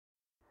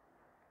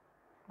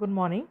Good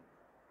morning.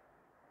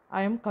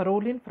 I am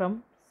Caroline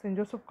from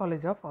St.Joseph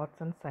College of Arts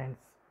and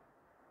Science.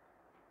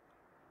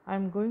 I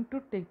am going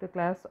to take the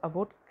class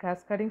about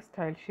cascading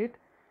style sheet,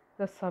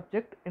 the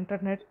subject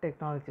Internet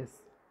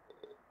Technologies.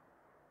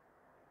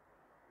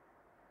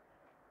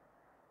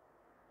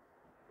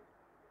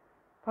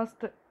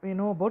 First, we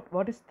know about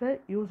what is the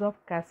use of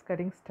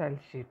cascading style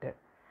sheet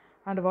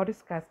and what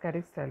is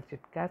cascading style sheet.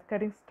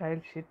 Cascading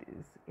style sheet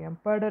is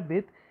embedded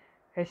with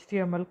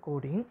HTML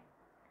coding.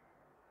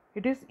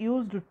 It is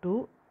used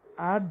to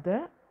add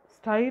the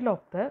style of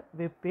the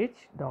web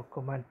page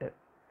document.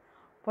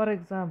 For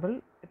example,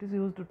 it is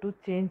used to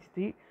change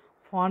the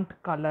font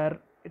color,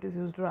 it is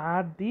used to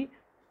add the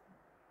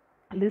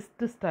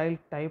list style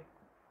type,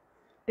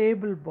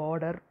 table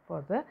border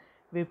for the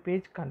web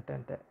page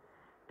content.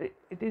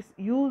 It is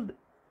used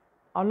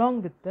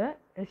along with the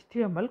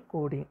HTML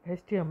coding,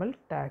 HTML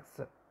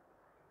tags.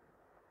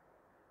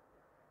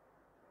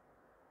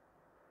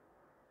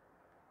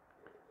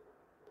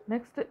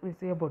 Next, we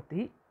see about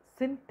the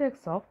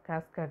syntax of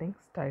cascading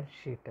style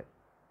sheet.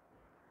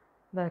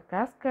 The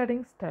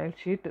cascading style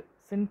sheet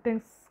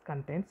syntax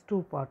contains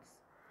two parts.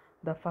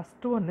 The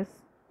first one is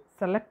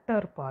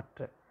selector part,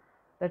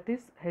 that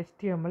is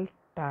HTML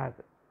tag.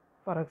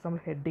 For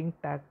example, heading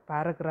tag,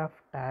 paragraph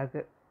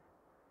tag,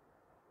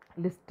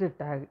 list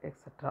tag,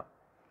 etc.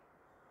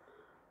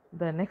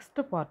 The next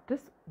part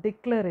is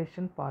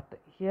declaration part.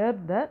 Here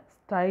the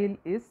style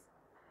is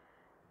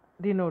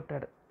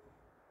denoted.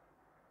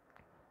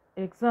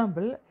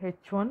 Example,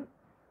 H1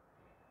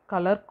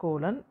 color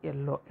colon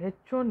yellow.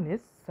 H1 is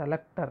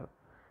selector,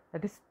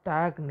 that is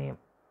tag name.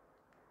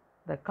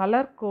 The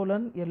color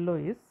colon yellow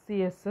is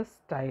CSS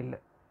style.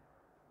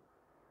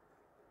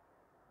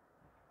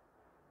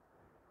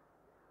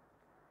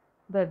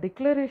 The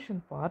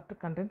declaration part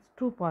contains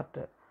two parts.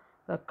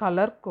 The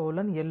color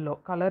colon yellow.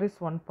 Color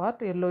is one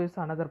part, yellow is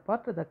another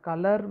part. The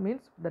color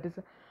means that is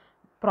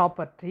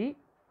property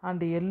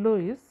and yellow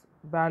is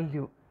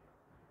value.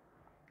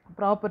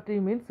 Property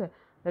means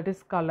that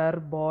is color,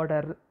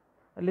 border,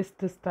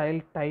 list style,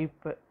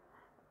 type,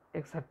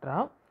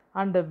 etc.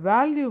 And the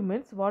value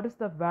means what is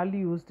the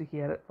value used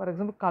here. For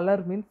example,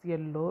 color means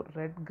yellow,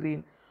 red,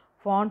 green.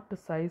 Font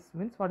size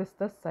means what is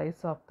the size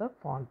of the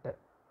font.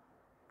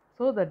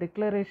 So the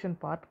declaration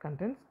part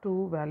contains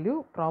two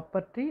value,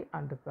 property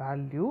and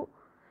value.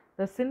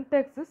 The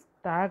syntax is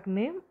tag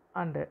name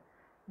and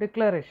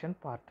declaration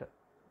part.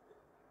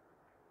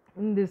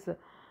 In this,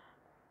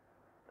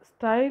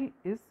 style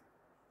is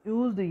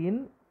used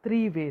in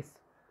three ways.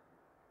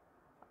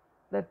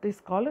 That is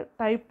called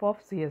type of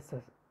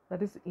CSS,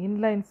 that is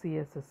inline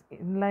CSS,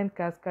 inline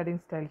cascading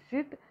style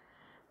sheet,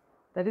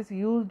 that is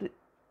used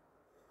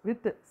with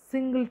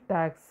single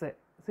tags,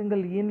 single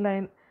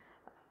inline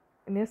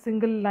in a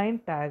single line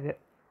tag.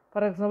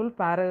 For example,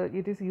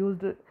 it is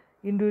used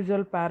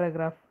individual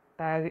paragraph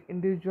tag,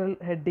 individual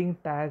heading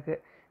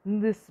tag.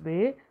 In this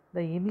way,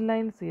 the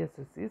inline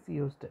CSS is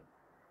used.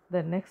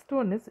 The next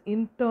one is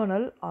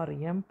internal or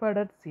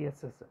embedded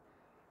CSS.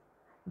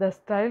 The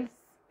styles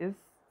is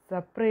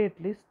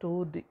separately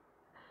stored,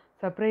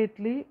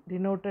 separately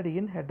denoted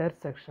in header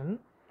section.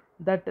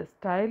 That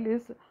style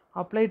is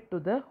applied to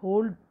the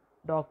whole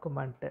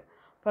document.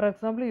 For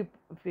example, if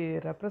we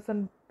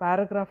represent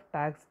paragraph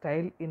tag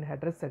style in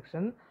header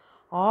section,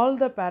 all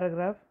the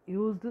paragraph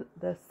used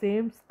the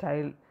same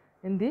style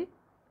in the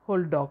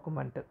whole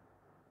document.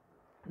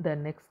 The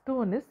next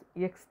one is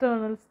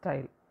external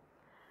style.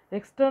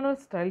 External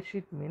style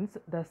sheet means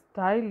the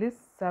style is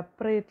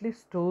separately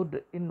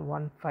stored in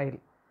one file.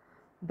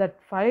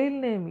 That file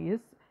name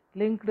is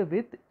linked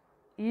with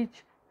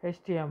each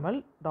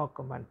HTML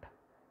document.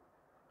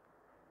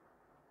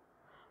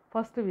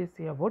 First, we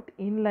see about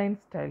inline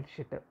style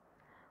sheet.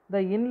 The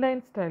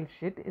inline style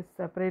sheet is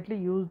separately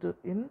used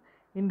in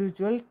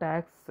individual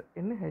tags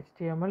in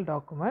HTML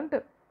document.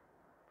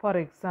 For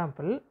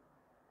example,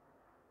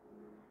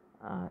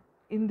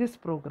 in this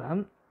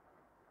program,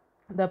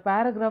 the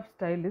paragraph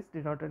style is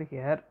denoted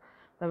here.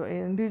 The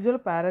individual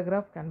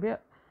paragraph can be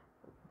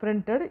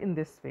printed in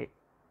this way.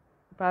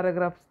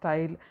 Paragraph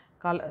style,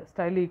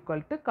 style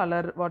equal to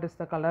color, what is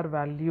the color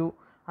value,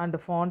 and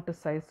font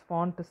size,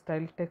 font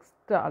style, text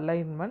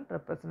alignment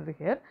represented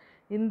here.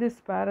 In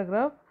this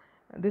paragraph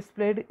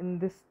displayed in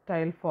this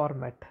style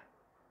format.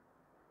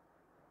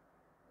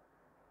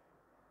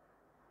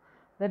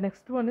 The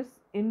next one is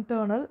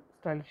internal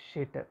style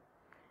sheet.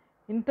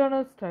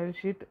 Internal style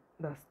sheet,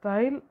 the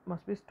style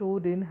must be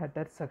stored in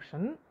header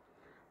section.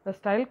 The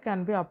style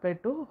can be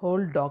applied to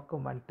whole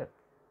document.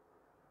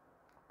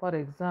 For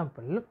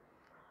example,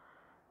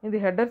 in the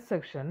header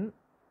section,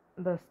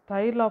 the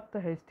style of the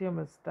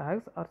HTML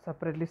tags are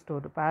separately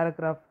stored.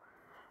 Paragraph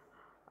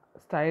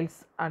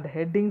styles and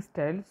heading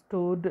styles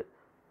stored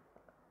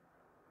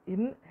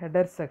in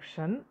header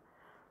section.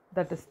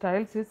 That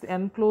styles is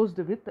enclosed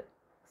with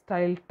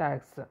style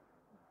tags.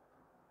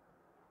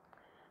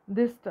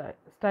 This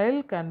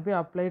style can be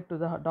applied to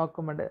the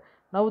document.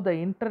 Now the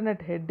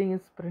internet heading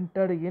is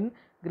printed in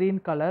green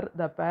color,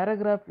 the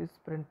paragraph is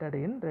printed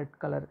in red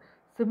color.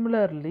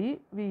 Similarly,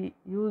 we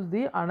use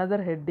the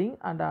another heading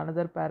and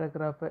another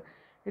paragraph.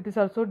 It is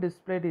also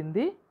displayed in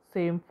the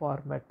same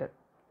format.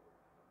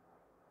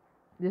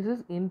 This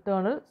is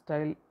internal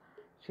style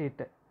sheet.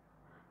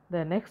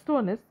 The next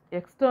one is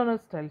external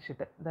style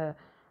sheet. The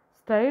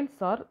styles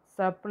are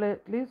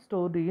separately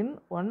stored in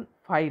one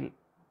file.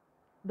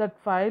 That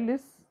file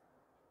is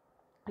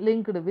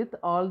linked with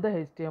all the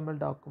HTML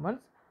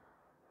documents.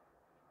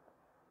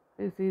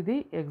 You see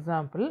the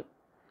example.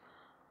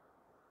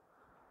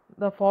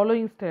 The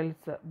following styles,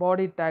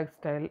 body tag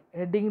style,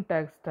 heading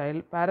tag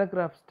style,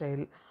 paragraph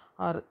style,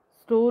 are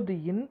stored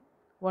in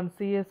one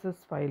CSS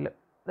file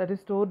that is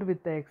stored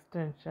with the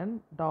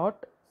extension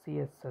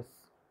 .css.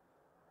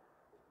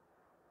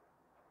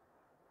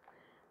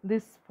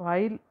 This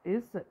file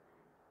is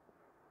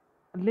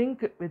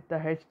linked with the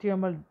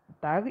HTML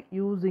tag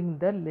using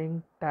the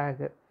link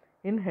tag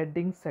in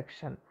heading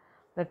section.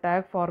 The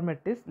tag format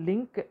is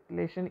link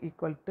relation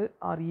equal to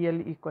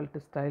rel equal to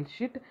style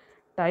sheet,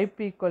 type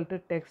equal to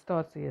text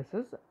or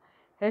CSS,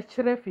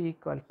 href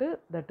equal to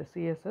that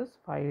CSS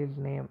file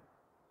name.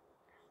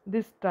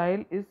 This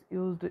style is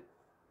used,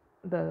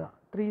 the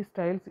three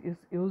styles is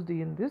used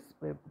in this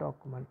web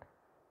document.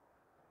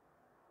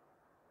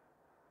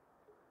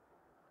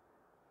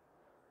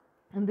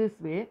 In this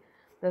way,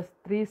 the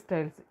three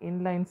styles,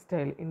 inline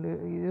style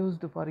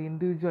used for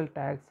individual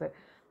tags,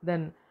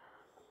 then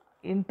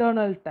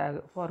internal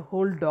tag for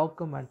whole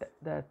document.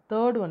 The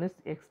third one is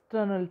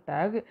external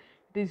tag.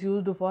 It is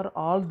used for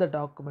all the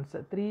documents.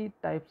 Three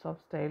types of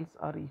styles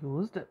are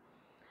used.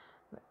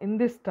 In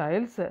these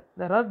styles,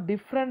 there are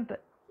different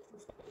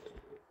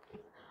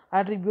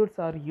attributes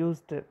are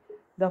used.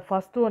 The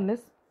first one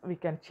is we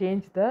can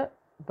change the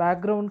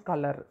background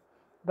color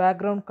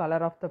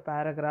of the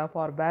paragraph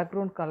or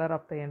background color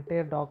of the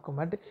entire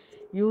document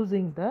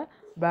using the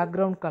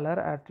background color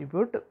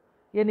attribute.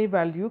 Any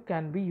value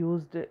can be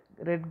used,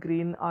 red,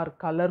 green or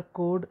color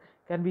code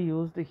can be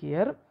used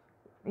here.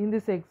 In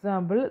this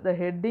example, the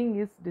heading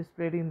is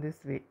displayed in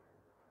this way,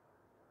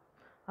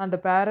 and the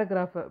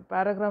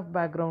paragraph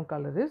background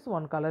color is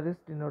one color is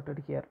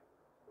denoted here.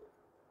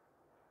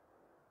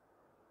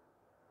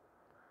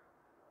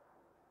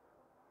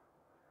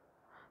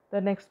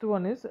 The next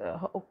one is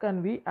how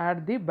can we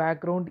add the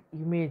background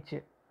image.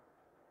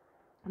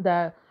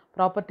 The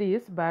property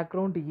is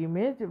background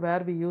image,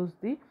 where we use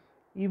the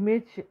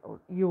image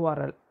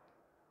URL.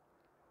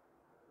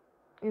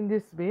 In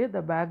this way,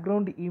 the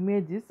background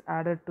image is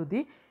added to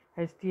the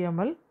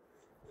HTML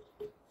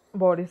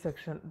body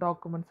section,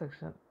 document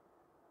section.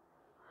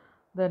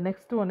 The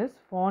next one is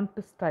font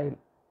style.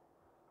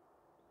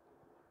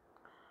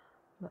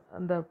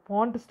 The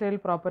font style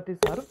properties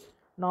are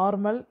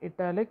normal,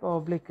 italic,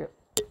 oblique.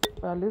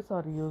 Values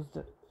are used.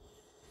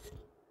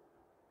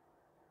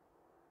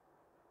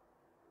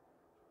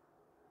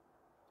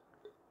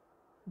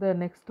 The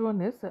next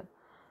one is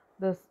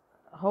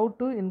how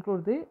to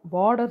include the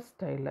border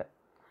style.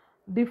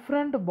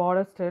 Different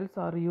border styles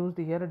are used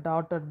here: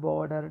 dotted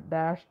border,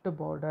 dashed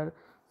border,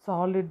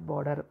 solid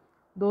border.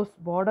 Those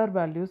border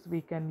values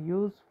we can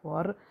use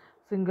for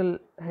single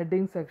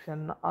heading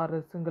section or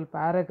a single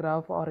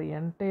paragraph or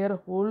entire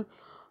whole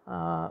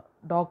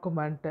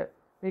document.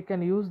 We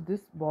can use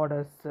these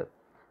borders.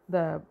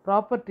 The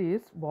property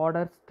is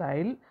border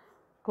style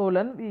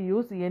colon, we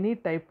use any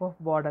type of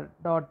border,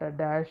 dotted,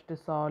 dashed,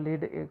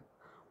 solid.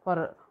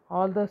 For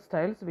all the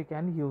styles we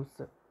can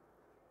use.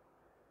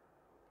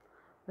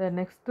 The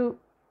next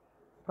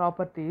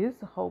property is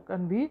how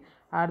can we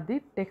add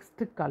the text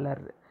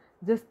color.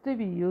 Just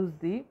we use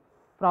the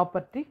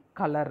property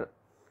color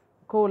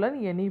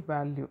colon any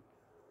value.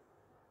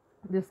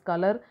 This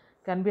color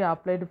can be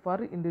applied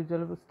for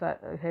individual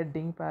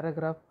heading,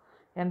 paragraph,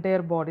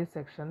 entire body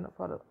section.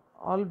 For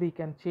all we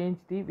can change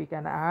we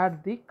can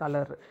add the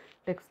color,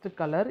 text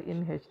color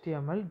in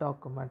HTML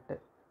document.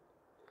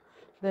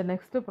 The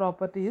next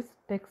property is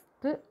text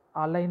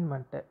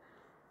alignment.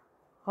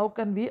 How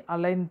can we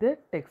align the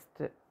text?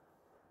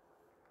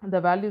 The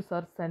values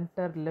are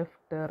center,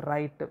 left,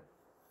 right.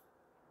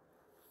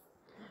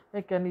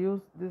 We can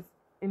use this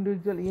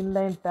individual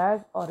inline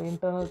tag or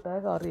internal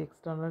tag or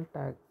external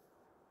tag.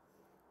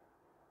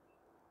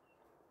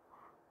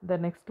 The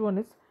next one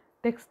is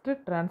text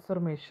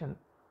transformation.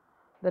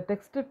 The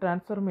text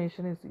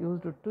transformation is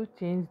used to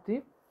change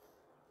the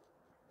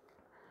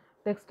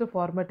text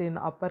format in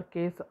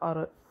uppercase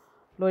or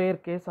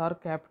lowercase or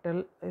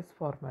capital S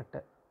format.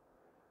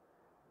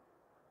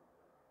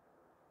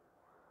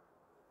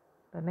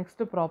 The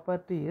next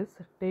property is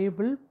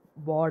table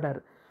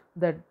border.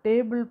 The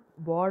table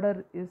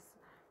border is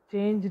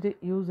changed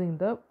using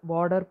the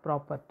border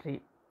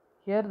property.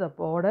 Here the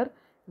border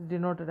is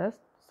denoted as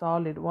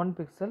solid, 1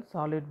 pixel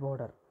solid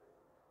border.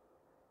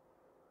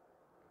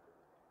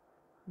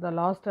 The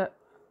last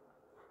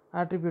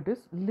attribute is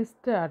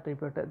list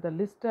attribute. The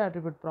list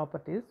attribute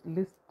property is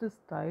list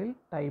style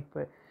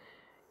type.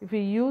 If we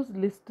use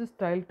list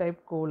style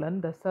type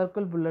colon, the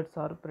circle bullets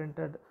are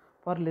printed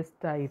for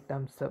list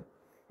items.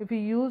 If we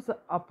use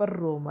upper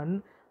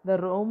Roman, the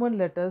Roman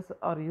letters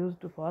are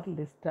used for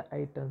list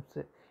items.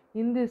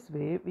 In this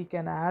way, we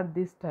can add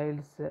these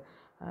styles,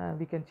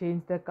 we can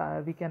change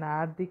the, we can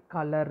add the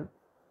color,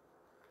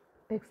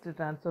 text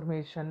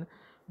transformation,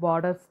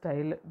 border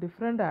style,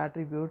 different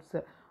attributes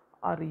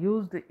are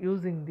used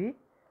using the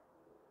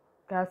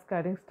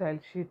cascading style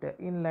sheet,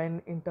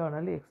 inline,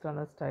 internal,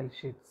 external style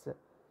sheets.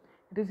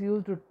 It is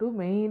used to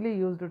mainly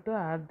used to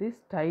add the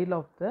style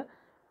of the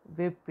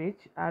web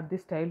page, add the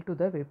style to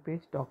the web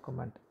page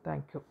document.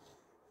 Thank you.